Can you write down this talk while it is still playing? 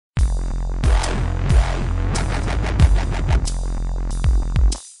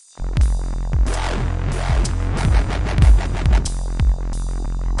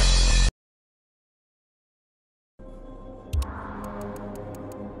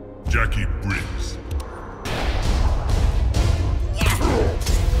Jacqui Briggs.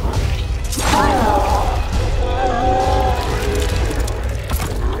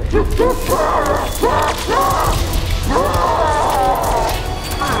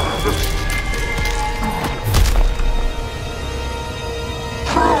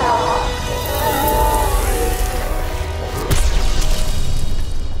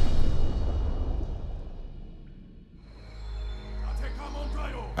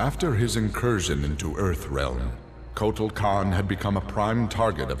 After his incursion into Earthrealm, Kotal Kahn had become a prime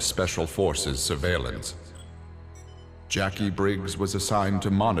target of Special Forces surveillance. Jacqui Briggs was assigned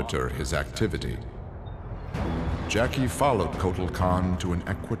to monitor his activity. Jacqui followed Kotal Kahn to an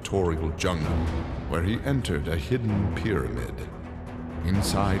equatorial jungle, where he entered a hidden pyramid.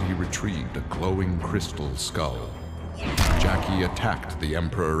 Inside, he retrieved a glowing crystal skull. Jacqui attacked the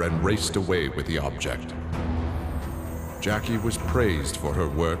Emperor and raced away with the object. Jacqui was praised for her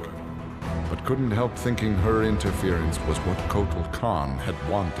work, but couldn't help thinking her interference was what Kotal Kahn had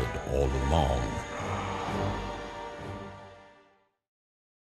wanted all along.